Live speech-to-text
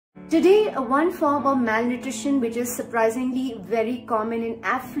Today, one form of malnutrition which is surprisingly very common in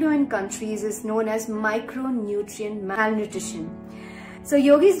affluent countries is known as micronutrient malnutrition. So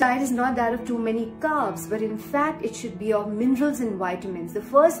Yogi's diet is not that of too many carbs, but in fact it should be of minerals and vitamins. The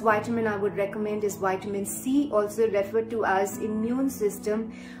first vitamin I would recommend is vitamin C, also referred to as immune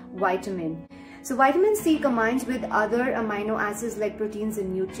system vitamin. So vitamin C combines with other amino acids like proteins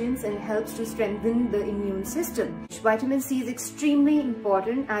and nutrients and helps to strengthen the immune system. Vitamin C is extremely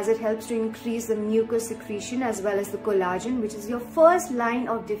important as it helps to increase the mucus secretion as well as the collagen, which is your first line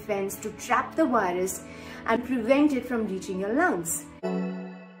of defense to trap the virus and prevent it from reaching your lungs.